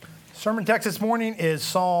Sermon text this morning is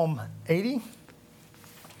Psalm 80,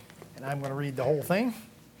 and I'm going to read the whole thing.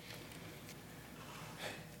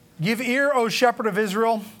 Give ear, O shepherd of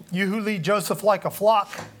Israel, you who lead Joseph like a flock,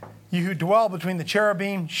 you who dwell between the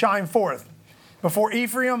cherubim, shine forth. Before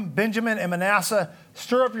Ephraim, Benjamin, and Manasseh,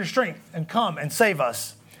 stir up your strength and come and save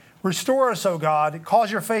us. Restore us, O God,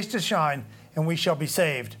 cause your face to shine, and we shall be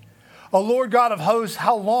saved. O Lord God of hosts,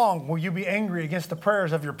 how long will you be angry against the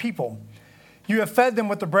prayers of your people? You have fed them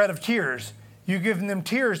with the bread of tears. You have given them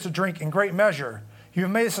tears to drink in great measure. You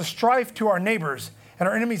have made us a strife to our neighbors, and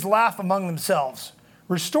our enemies laugh among themselves.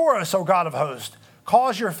 Restore us, O God of hosts.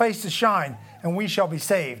 Cause your face to shine, and we shall be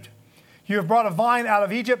saved. You have brought a vine out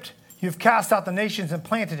of Egypt. You have cast out the nations and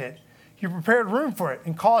planted it. You prepared room for it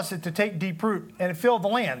and caused it to take deep root, and it filled the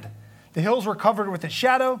land. The hills were covered with its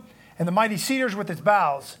shadow, and the mighty cedars with its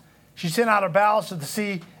boughs. She sent out her boughs to the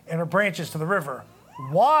sea and her branches to the river.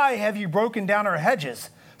 Why have you broken down her hedges,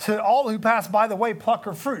 so that all who pass by the way pluck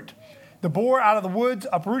her fruit? The boar out of the woods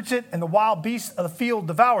uproots it, and the wild beast of the field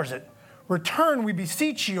devours it. Return, we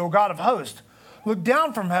beseech you, O God of hosts. Look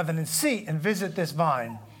down from heaven and see and visit this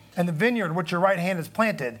vine, and the vineyard which your right hand has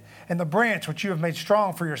planted, and the branch which you have made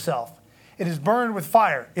strong for yourself. It is burned with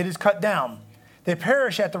fire, it is cut down. They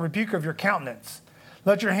perish at the rebuke of your countenance.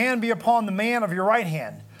 Let your hand be upon the man of your right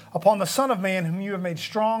hand, upon the Son of Man whom you have made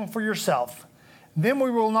strong for yourself. Then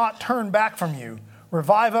we will not turn back from you.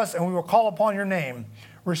 Revive us, and we will call upon your name.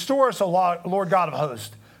 Restore us, O Lord God of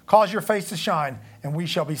hosts. Cause your face to shine, and we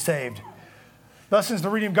shall be saved. Thus is the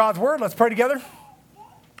reading of God's word. Let's pray together.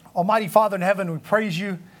 Almighty Father in heaven, we praise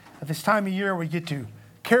you. At this time of year, we get to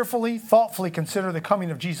carefully, thoughtfully consider the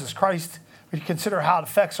coming of Jesus Christ. We consider how it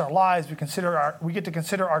affects our lives. We get to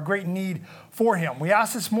consider our great need for him. We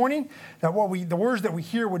ask this morning that the words that we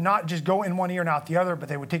hear would not just go in one ear and out the other, but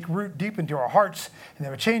they would take root deep into our hearts, and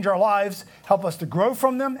they would change our lives, help us to grow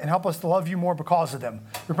from them, and help us to love you more because of them.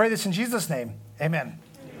 We pray this in Jesus' name. Amen.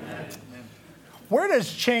 Amen. Where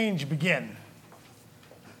does change begin?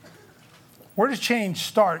 Where does change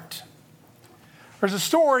start? There's a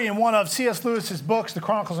story in one of C.S. Lewis's books, The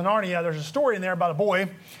Chronicles of Narnia. There's a story in there about a boy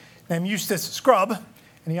named Eustace Scrubb,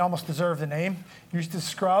 and he almost deserved the name, Eustace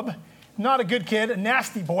Scrubb. Not a good kid, a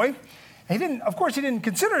nasty boy. And he didn't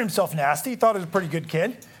consider himself nasty. He thought he was a pretty good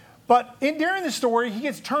kid. But during the story, he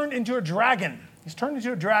gets turned into a dragon. He's turned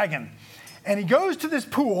into a dragon. And he goes to this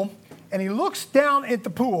pool, and he looks down at the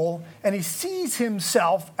pool, and he sees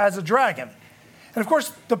himself as a dragon. And of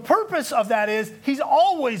course, the purpose of that is he's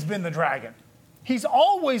always been the dragon. He's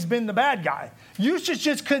always been the bad guy. Eustace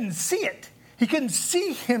just couldn't see it. He couldn't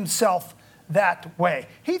see himself that way.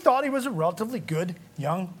 He thought he was a relatively good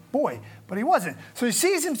young boy, but he wasn't. So he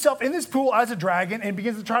sees himself in this pool as a dragon and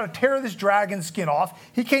begins to try to tear this dragon's skin off.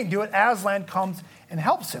 He can't do it. Aslan comes and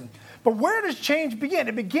helps him. But where does change begin?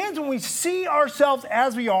 It begins when we see ourselves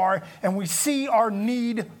as we are and we see our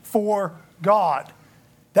need for God.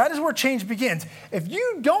 That is where change begins. If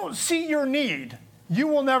you don't see your need, you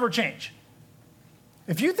will never change.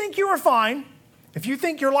 If you think you are fine, if you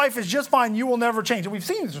think your life is just fine, you will never change. And we've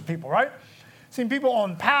seen this with people, right? Seen people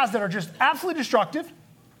on paths that are just absolutely destructive.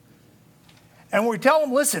 And we tell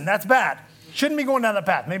them, listen, that's bad. Shouldn't be going down that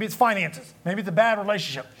path. Maybe it's finances. Maybe it's a bad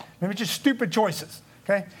relationship. Maybe it's just stupid choices,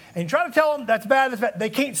 okay? And you try to tell them that's bad, that's bad. They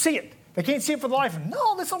can't see it. They can't see it for the life of them.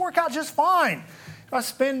 No, this will work out just fine. If I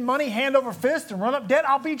spend money hand over fist and run up debt,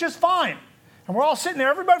 I'll be just fine. And we're all sitting there,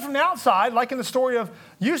 everybody from the outside, like in the story of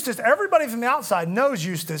Eustace, everybody from the outside knows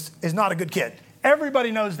Eustace is not a good kid. Everybody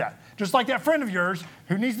knows that. Just like that friend of yours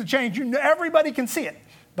who needs to change, everybody can see it,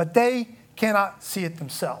 but they cannot see it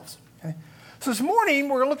themselves. Okay? So this morning,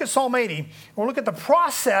 we're going to look at Psalm 80. We'll look at the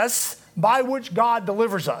process by which God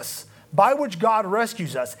delivers us, by which God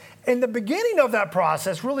rescues us. And the beginning of that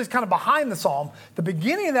process really is kind of behind the psalm. The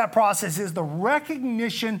beginning of that process is the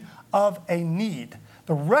recognition of a need.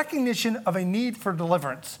 The recognition of a need for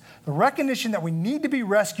deliverance. The recognition that we need to be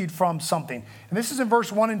rescued from something. And this is in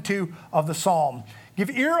verse 1 and 2 of the psalm. Give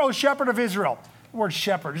ear, O shepherd of Israel. The word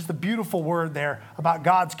shepherd, just a beautiful word there about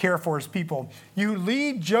God's care for his people. You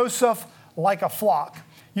lead Joseph like a flock.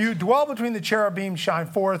 You dwell between the cherubim, shine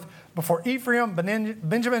forth. Before Ephraim,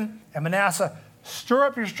 Benjamin, and Manasseh, stir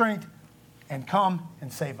up your strength and come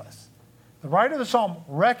and save us. The writer of the psalm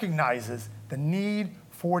recognizes the need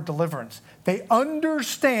for deliverance. They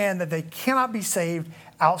understand that they cannot be saved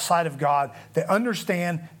outside of God. They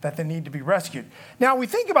understand that they need to be rescued. Now, we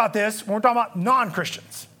think about this when we're talking about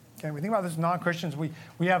non-Christians. Okay, we think about this as non-Christians.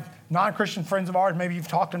 We have non-Christian friends of ours. Maybe you've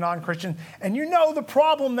talked to non-Christians. And you know the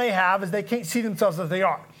problem they have is they can't see themselves as they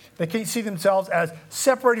are. They can't see themselves as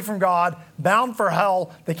separated from God, bound for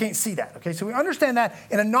hell. They can't see that. Okay, so we understand that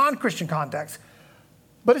in a non-Christian context.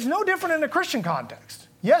 But it's no different in a Christian context.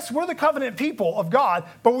 Yes, we're the covenant people of God,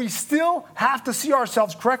 but we still have to see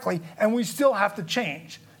ourselves correctly, and we still have to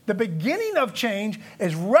change. The beginning of change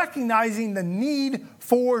is recognizing the need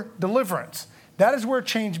for deliverance. That is where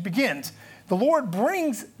change begins. The Lord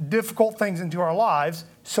brings difficult things into our lives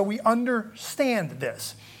so we understand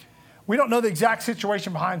this. We don't know the exact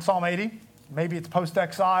situation behind Psalm 80. Maybe it's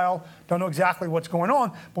post-exile. Don't know exactly what's going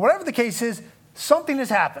on. But whatever the case is, something has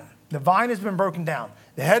happened. The vine has been broken down.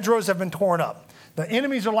 The hedgerows have been torn up. The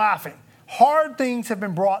enemies are laughing. Hard things have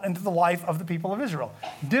been brought into the life of the people of Israel.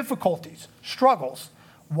 Difficulties, struggles.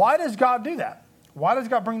 Why does God do that? Why does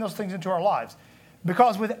God bring those things into our lives?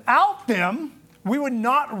 Because without them, we would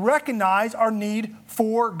not recognize our need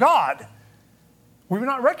for God. We would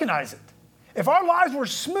not recognize it. If our lives were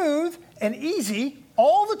smooth and easy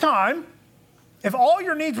all the time, if all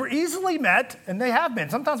your needs were easily met, and they have been,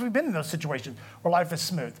 sometimes we've been in those situations where life is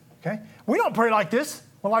smooth, okay? We don't pray like this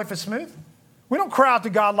when life is smooth. We don't cry out to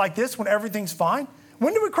God like this when everything's fine.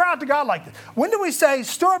 When do we cry out to God like this? When do we say,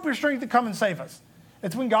 stir up your strength to come and save us?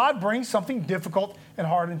 It's when God brings something difficult and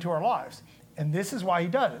hard into our lives. And this is why he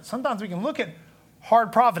does it. Sometimes we can look at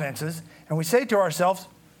hard providences and we say to ourselves,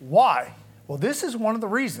 why? Well, this is one of the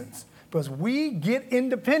reasons. Because we get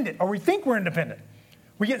independent, or we think we're independent.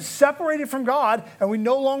 We get separated from God, and we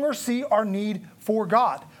no longer see our need for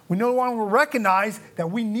God. We no longer recognize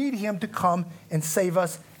that we need him to come and save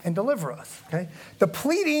us and deliver us. Okay? The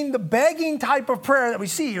pleading, the begging type of prayer that we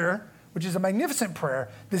see here, which is a magnificent prayer,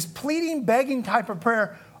 this pleading, begging type of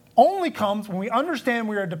prayer only comes when we understand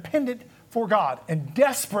we are dependent for God and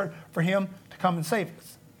desperate for him to come and save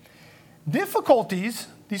us. Difficulties,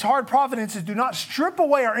 these hard providences, do not strip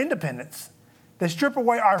away our independence. They strip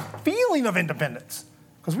away our feeling of independence,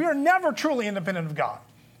 because we are never truly independent of God.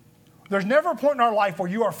 There's never a point in our life where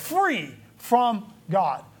you are free from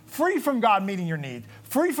God, free from God meeting your needs,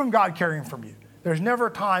 free from God caring for you. There's never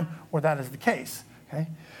a time where that is the case. Okay?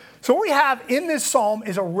 So what we have in this psalm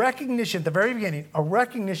is a recognition, at the very beginning, a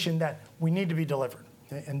recognition that we need to be delivered.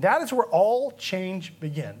 Okay? And that is where all change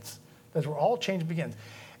begins. That's where all change begins.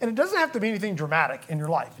 And it doesn't have to be anything dramatic in your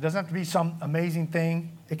life. It doesn't have to be some amazing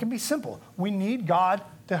thing. It can be simple. We need God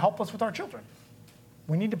to help us with our children.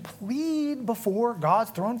 We need to plead before God's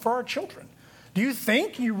throne for our children. Do you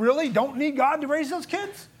think you really don't need God to raise those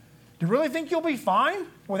kids? Do you really think you'll be fine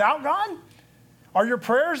without God? Are your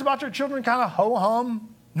prayers about your children kind of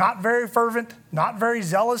ho-hum, not very fervent, not very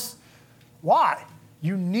zealous? Why?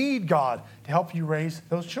 You need God to help you raise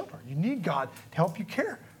those children. You need God to help you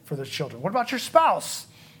care for those children. What about your spouse?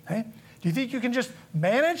 Okay? Do you think you can just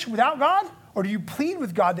manage without God? Or do you plead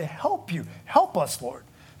with God to help you? Help us, Lord.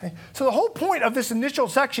 Okay? So the whole point of this initial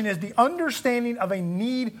section is the understanding of a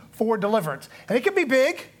need for deliverance. And it can be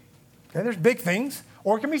big. Okay? There's big things.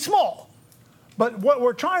 Or it can be small. But what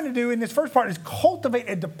we're trying to do in this first part is cultivate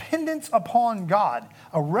a dependence upon God,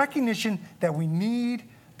 a recognition that we need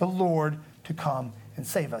the Lord to come and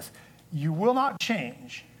save us. You will not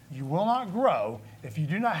change, you will not grow if you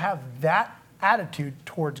do not have that attitude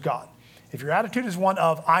towards God. If your attitude is one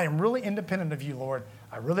of, I am really independent of you, Lord,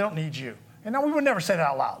 I really don't need you. And now we would never say that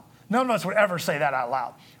out loud. None of us would ever say that out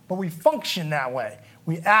loud. But we function that way.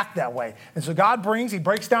 We act that way. And so God he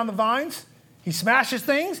breaks down the vines, he smashes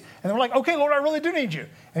things, and then we're like, okay, Lord, I really do need you.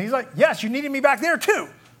 And he's like, yes, you needed me back there too,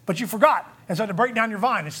 but you forgot. And so to break down your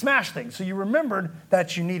vine and smash things. So you remembered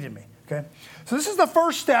that you needed me. Okay? So this is the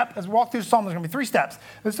first step. As we walk through the psalm, there's going to be 3 steps.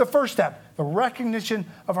 This is the first step, the recognition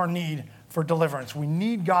of our need for deliverance. We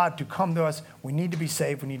need God to come to us. We need to be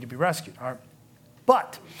saved. We need to be rescued. All right?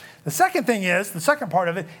 But the second part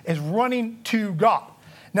of it is running to God.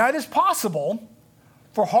 Now, it is possible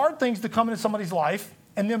for hard things to come into somebody's life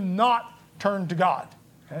and them not turn to God.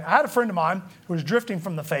 Okay? I had a friend of mine who was drifting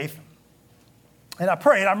from the faith, and I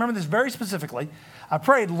prayed. I remember this very specifically. I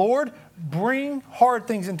prayed, Lord, bring hard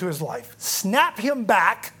things into his life. Snap him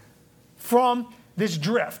back from this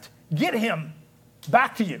drift. Get him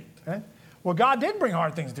back to you. Okay? Well, God did bring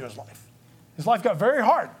hard things into his life. His life got very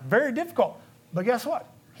hard, very difficult. But guess what?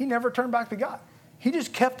 He never turned back to God. He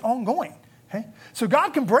just kept on going. Okay? So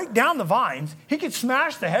God can break down the vines. He can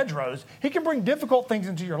smash the hedgerows. He can bring difficult things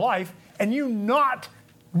into your life and you not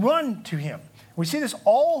run to him. We see this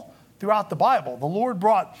all throughout the Bible. The Lord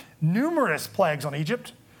brought numerous plagues on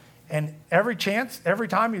Egypt, and every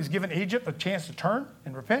time he was given Egypt a chance to turn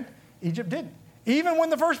and repent, Egypt didn't. Even when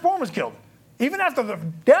the firstborn was killed, even after the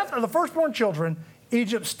death of the firstborn children,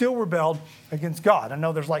 Egypt still rebelled against God. I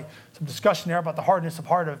know there's like some discussion there about the hardness of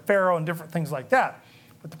heart of Pharaoh and different things like that.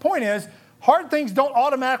 But the point is, hard things don't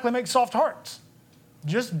automatically make soft hearts.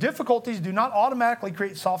 Just difficulties do not automatically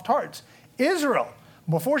create soft hearts. Israel,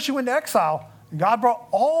 before she went to exile, God brought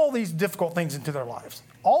all these difficult things into their lives.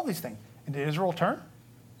 All these things. And did Israel turn?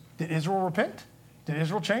 Did Israel repent? Did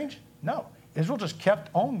Israel change? No. Israel just kept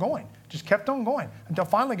on going. Just kept on going. Until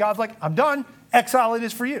finally God's like, I'm done. Exile it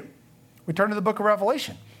is for you. We turn to the book of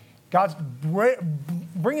Revelation. God's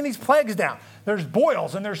bringing these plagues down. There's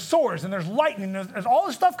boils and there's swords and there's lightning. There's all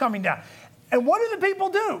this stuff coming down. And what do the people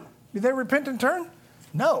do? Do they repent and turn?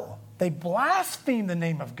 No. They blaspheme the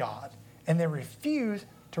name of God and they refuse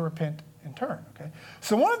to repent and turn. Okay?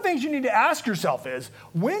 So one of the things you need to ask yourself is,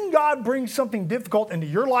 when God brings something difficult into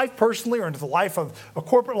your life personally or into the life of a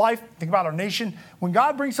corporate life, think about our nation, when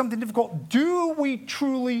God brings something difficult, do we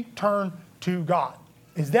truly turn to God?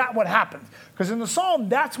 Is that what happens? Because in the Psalm,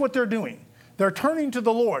 that's what they're doing. They're turning to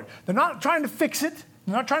the Lord. They're not trying to fix it.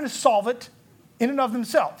 They're not trying to solve it in and of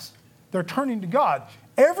themselves. They're turning to God.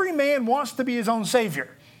 Every man wants to be his own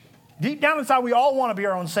Savior. Deep down inside, we all want to be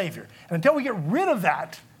our own Savior. And until we get rid of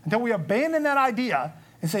that, until we abandon that idea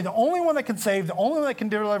and say the only one that can save, the only one that can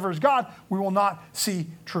deliver is God, we will not see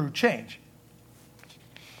true change.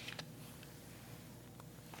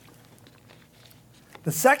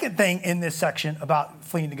 The second thing in this section about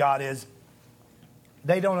fleeing to God is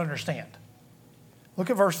they don't understand. Look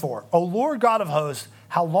at verse 4. O Lord God of hosts,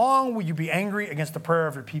 how long will you be angry against the prayer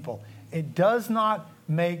of your people? It does not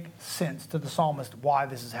make sense to the psalmist why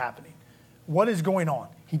this is happening. What is going on?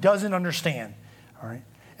 He doesn't understand. All right.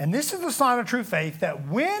 And this is the sign of true faith, that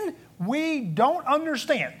when we don't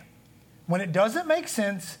understand, when it doesn't make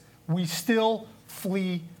sense, we still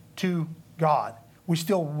flee to God. We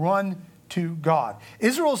still run to God.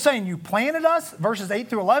 Israel is saying, you planted us, verses 8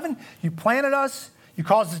 through 11, you planted us, you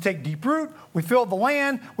caused us to take deep root, we filled the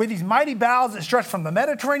land with these mighty boughs that stretched from the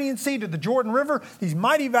Mediterranean Sea to the Jordan River, these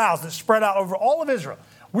mighty boughs that spread out over all of Israel.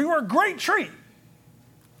 We were a great tree.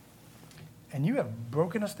 And you have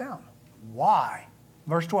broken us down. Why?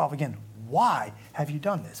 Verse 12 again, why have you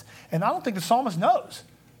done this? And I don't think the psalmist knows.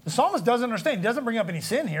 The psalmist doesn't understand. He doesn't bring up any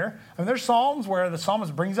sin here. I mean, there's psalms where the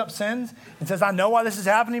psalmist brings up sins and says, I know why this is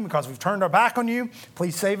happening because we've turned our back on you.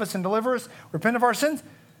 Please save us and deliver us. Repent of our sins.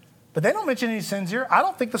 But they don't mention any sins here. I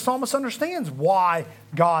don't think the psalmist understands why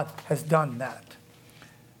God has done that.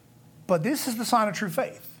 But this is the sign of true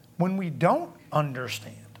faith. When we don't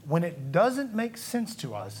understand, when it doesn't make sense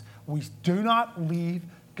to us, we do not leave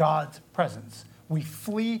God's presence. We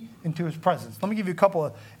flee into his presence. Let me give you a couple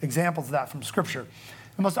of examples of that from Scripture.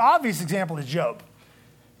 The most obvious example is Job.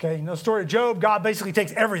 Okay, you know the story of Job, God basically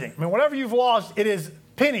takes everything. I mean, whatever you've lost, it is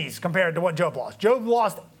pennies compared to what Job lost. Job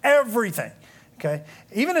lost everything. Okay,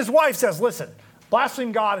 even his wife says, listen,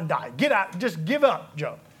 blaspheme God and die. Get out, just give up,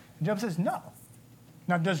 Job. And Job says, no.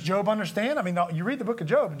 Now, does Job understand? I mean, you read the book of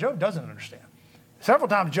Job, and Job doesn't understand. Several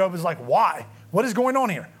times Job is like, why? What is going on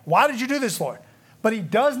here? Why did you do this, Lord? But he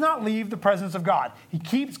does not leave the presence of God. He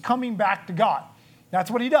keeps coming back to God. That's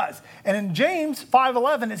what he does. And in James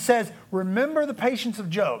 5:11, it says, remember the patience of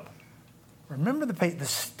Job. Remember the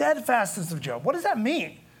steadfastness of Job. What does that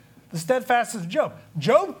mean? The steadfastness of Job.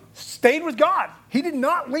 Job stayed with God. He did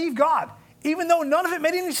not leave God, even though none of it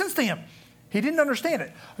made any sense to him. He didn't understand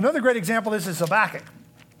it. Another great example of this is Habakkuk.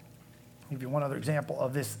 I'll give you one other example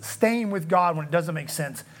of this staying with God when it doesn't make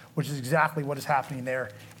sense, which is exactly what is happening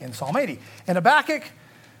there in Psalm 80. And Habakkuk,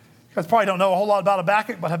 you guys probably don't know a whole lot about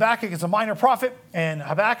Habakkuk, but Habakkuk is a minor prophet, and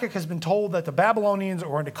Habakkuk has been told that the Babylonians are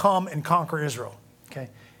going to come and conquer Israel. Okay?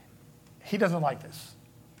 He doesn't like this.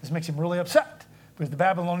 This makes him really upset because the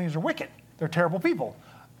Babylonians are wicked. They're terrible people.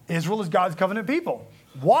 Israel is God's covenant people.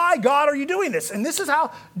 Why, God, are you doing this? And this is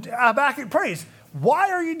how Habakkuk prays.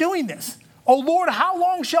 Why are you doing this? Oh, Lord, how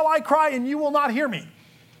long shall I cry and you will not hear me?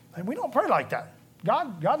 And we don't pray like that.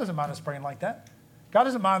 God doesn't mind us praying like that. God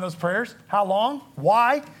doesn't mind those prayers. How long?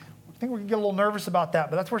 Why? I think we can get a little nervous about that,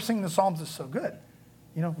 but that's where singing the Psalms is so good.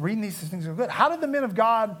 You know, reading these things are good. How did the men of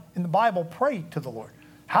God in the Bible pray to the Lord?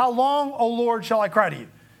 How long, O Lord, shall I cry to you?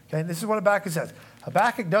 Okay, this is what Habakkuk says.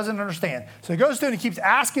 Habakkuk doesn't understand. So he goes through and he keeps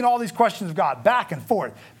asking all these questions of God, back and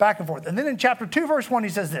forth, back and forth. And then in chapter 2, verse 1, he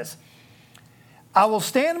says this, I will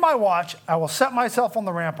stand my watch, I will set myself on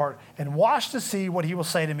the rampart and watch to see what he will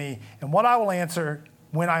say to me and what I will answer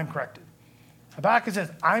when I am corrected. Habakkuk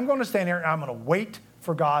says, I'm going to stand here and I'm going to wait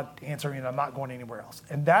for God to answer me and I'm not going anywhere else.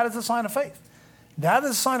 And that is a sign of faith. That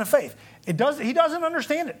is a sign of faith. He doesn't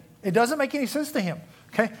understand it. It doesn't make any sense to him.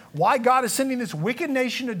 Okay? Why God is sending this wicked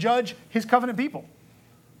nation to judge his covenant people.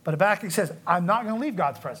 But Habakkuk says, I'm not going to leave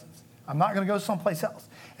God's presence. I'm not going to go someplace else.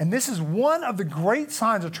 And this is one of the great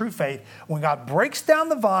signs of true faith. When God breaks down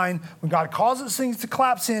the vine, when God causes things to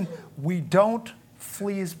collapse in, we don't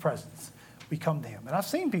flee his presence. We come to him. And I've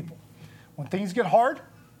seen people, when things get hard,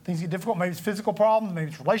 things get difficult, maybe it's physical problems,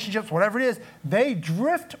 maybe it's relationships, whatever it is, they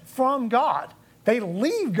drift from God. They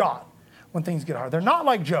leave God when things get hard. They're not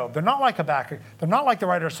like Job. They're not like Habakkuk. They're not like the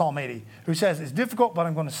writer of Psalm 80, who says, it's difficult, but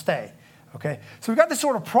I'm going to stay. Okay? So we've got this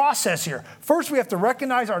sort of process here. First, we have to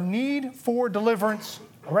recognize our need for deliverance,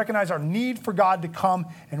 recognize our need for God to come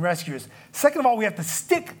and rescue us. Second of all, we have to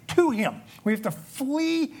stick to him. We have to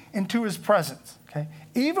flee into his presence. Okay?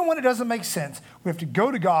 Even when it doesn't make sense, we have to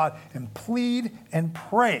go to God and plead and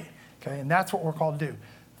pray. Okay? And that's what we're called to do.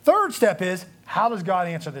 Third step is, how does God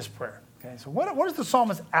answer this prayer? Okay? So what is the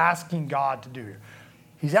psalmist asking God to do here?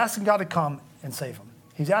 He's asking God to come and save him.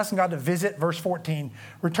 He's asking God to visit, verse 14.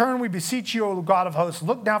 Return, we beseech you, O God of hosts,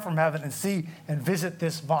 look down from heaven and see and visit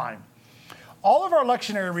this vine. All of our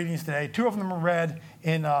lectionary readings today, 2 of them are read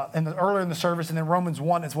earlier in the service, and then Romans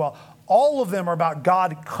 1 as well. All of them are about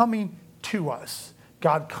God coming to us.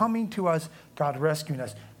 God coming to us, God rescuing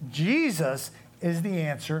us. Jesus is the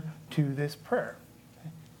answer to this prayer.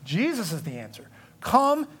 Jesus is the answer.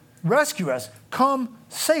 Come rescue us. Come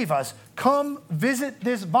save us. Come visit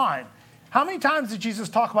this vine. How many times did Jesus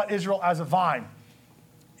talk about Israel as a vine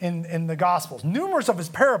in the Gospels? Numerous of his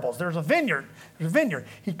parables. There's a vineyard.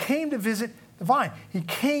 He came to visit the vine. He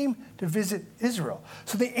came to visit Israel.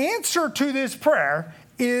 So the answer to this prayer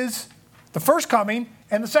is the first coming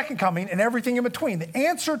and the second coming and everything in between. The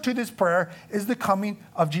answer to this prayer is the coming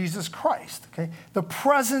of Jesus Christ. Okay? The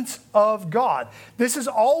presence of God. This has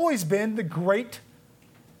always been the great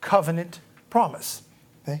covenant promise.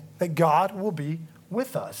 Okay? That God will be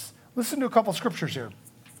with us. Listen to a couple scriptures here.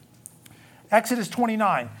 Exodus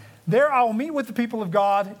 29. There I will meet with the people of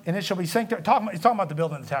God, and it shall be sanctified. He's talking about the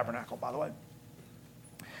building of the tabernacle, by the way.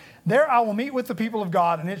 There I will meet with the people of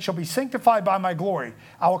God, and it shall be sanctified by my glory.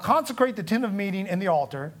 I will consecrate the tent of meeting and the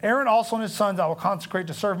altar. Aaron also and his sons I will consecrate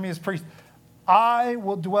to serve me as priests. I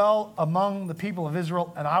will dwell among the people of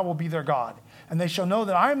Israel, and I will be their God. And they shall know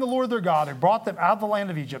that I am the Lord their God, who brought them out of the land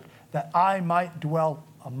of Egypt, that I might dwell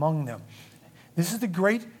among them. This is the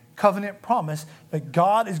great covenant promise that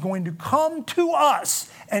God is going to come to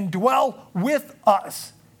us and dwell with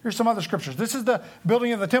us. Here's some other scriptures. This is the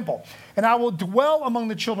building of the temple. And I will dwell among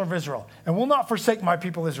the children of Israel and will not forsake my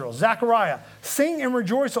people Israel. Zechariah, sing and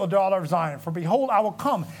rejoice, O daughter of Zion, for behold, I will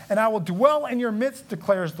come and I will dwell in your midst,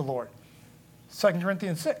 declares the Lord. 2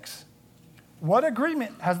 Corinthians 6. What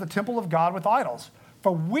agreement has the temple of God with idols?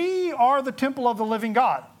 For we are the temple of the living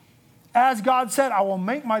God. As God said, I will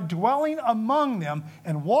make my dwelling among them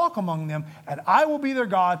and walk among them, and I will be their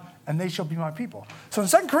God, and they shall be my people. So in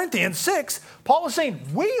 2 Corinthians 6, Paul is saying,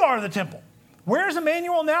 we are the temple. Where is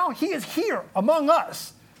Emmanuel now? He is here among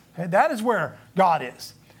us. Okay, that is where God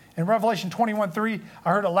is. In Revelation 21:3, I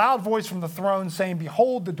heard a loud voice from the throne saying,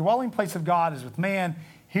 behold, the dwelling place of God is with man.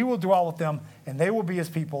 He will dwell with them, and they will be his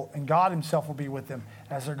people, and God himself will be with them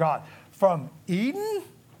as their God. From Eden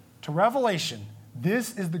to Revelation,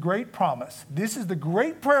 this is the great promise. This is the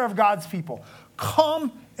great prayer of God's people.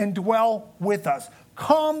 Come and dwell with us.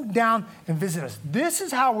 Come down and visit us. This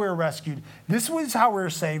is how we're rescued. This is how we're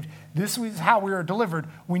saved. This is how we are delivered.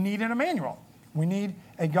 We need an Emmanuel. We need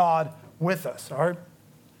a God with us. All right?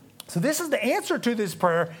 So this is the answer to this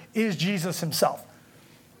prayer is Jesus himself.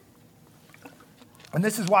 And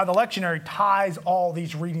this is why the lectionary ties all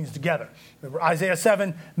these readings together. Isaiah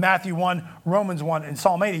 7, Matthew 1, Romans 1, and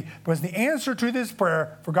Psalm 80. Because the answer to this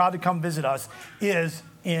prayer for God to come visit us is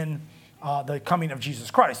in the coming of Jesus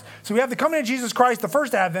Christ. So we have the coming of Jesus Christ, the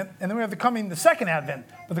first advent, and then we have the second advent.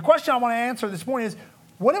 But the question I want to answer this morning is,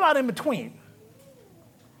 what about in between?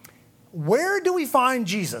 Where do we find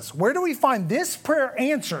Jesus? Where do we find this prayer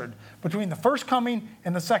answered between the first coming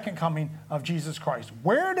and the second coming of Jesus Christ?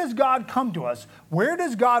 Where does God come to us? Where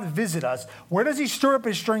does God visit us? Where does he stir up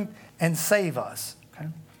his strength and save us? Okay?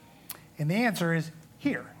 And the answer is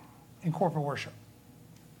here in corporate worship.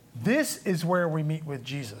 This is where we meet with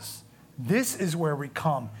Jesus. This is where we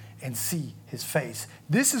come and see his face.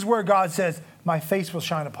 This is where God says, my face will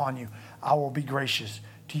shine upon you. I will be gracious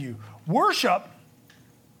to you. Worship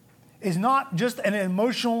is not just an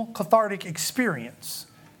emotional, cathartic experience.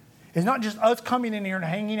 It's not just us coming in here and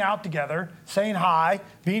hanging out together, saying hi,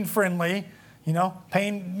 being friendly,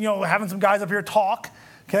 having some guys up here talk.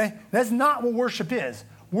 Okay? That's not what worship is.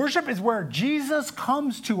 Worship is where Jesus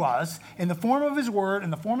comes to us in the form of his word, in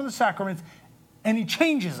the form of the sacraments, and he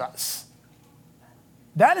changes us.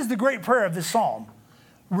 That is the great prayer of this psalm.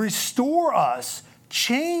 Restore us,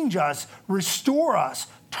 change us, restore us,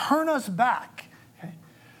 turn us back. Okay?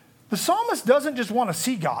 The psalmist doesn't just want to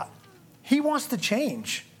see God. He wants to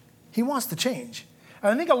change. He wants to change.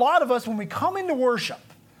 And I think a lot of us, when we come into worship,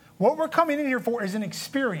 what we're coming in here for is an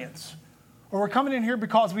experience. Or we're coming in here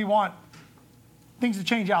because we want things to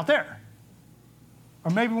change out there.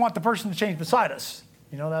 Or maybe we want the person to change beside us.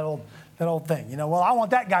 You know, that that old thing. Well, I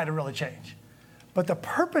want that guy to really change. But the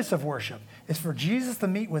purpose of worship is for Jesus to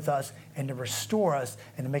meet with us and to restore us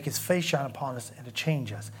and to make his face shine upon us and to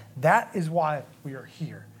change us. That is why we are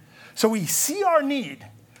here. So we see our need.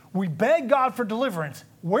 We beg God for deliverance.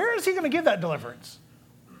 Where is he going to give that deliverance?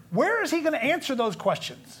 Where is he going to answer those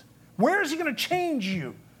questions? Where is he going to change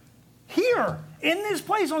you? Here, in this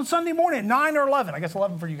place on Sunday morning at 9 or 11. I guess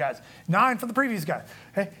 11 for you guys. 9 for the previous guys.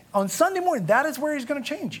 Okay? On Sunday morning, that is where he's going to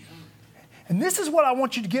change you. And this is what I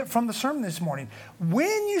want you to get from the sermon this morning.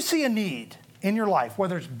 When you see a need in your life,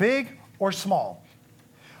 whether it's big or small,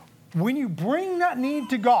 when you bring that need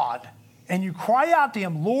to God and you cry out to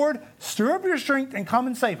him, Lord, stir up your strength and come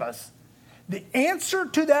and save us, the answer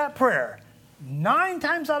to that prayer, 9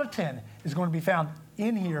 times out of 10, is going to be found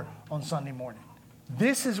in here on Sunday morning.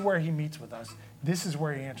 This is where he meets with us. This is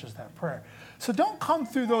where he answers that prayer. So don't come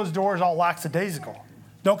through those doors all lackadaisical.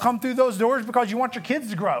 Don't come through those doors because you want your kids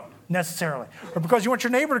to grow necessarily, or because you want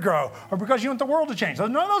your neighbor to grow, or because you want the world to change.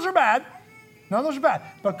 None of those are bad. None of those are bad.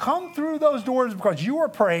 But come through those doors because you are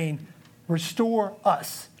praying, restore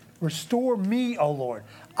us. Restore me, O Lord.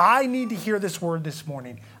 I need to hear this word this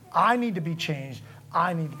morning. I need to be changed.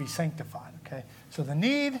 I need to be sanctified. Okay? So the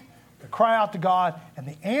need, the cry out to God, and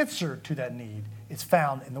the answer to that need is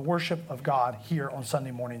found in the worship of God here on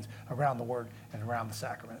Sunday mornings around the word and around the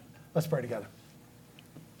sacrament. Let's pray together.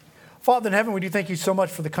 Father in heaven, we do thank you so much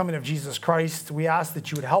for the coming of Jesus Christ. We ask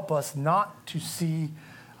that you would help us to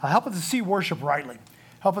see worship rightly.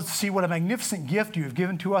 Help us to see what a magnificent gift you have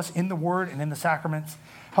given to us in the word and in the sacraments.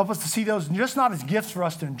 Help us to see those just not as gifts for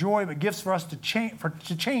us to enjoy, but gifts for us to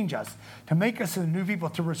change us, to make us into new people,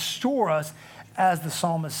 to restore us, as the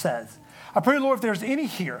psalmist says. I pray, Lord, if there's any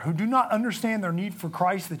here who do not understand their need for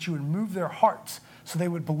Christ, that you would move their hearts so they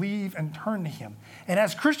would believe and turn to him. And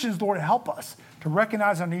as Christians, Lord, help us to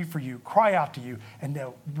recognize our need for you, cry out to you, and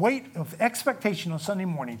to wait with expectation on Sunday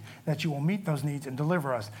morning that you will meet those needs and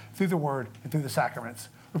deliver us through the word and through the sacraments.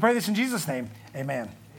 We pray this in Jesus' name. Amen.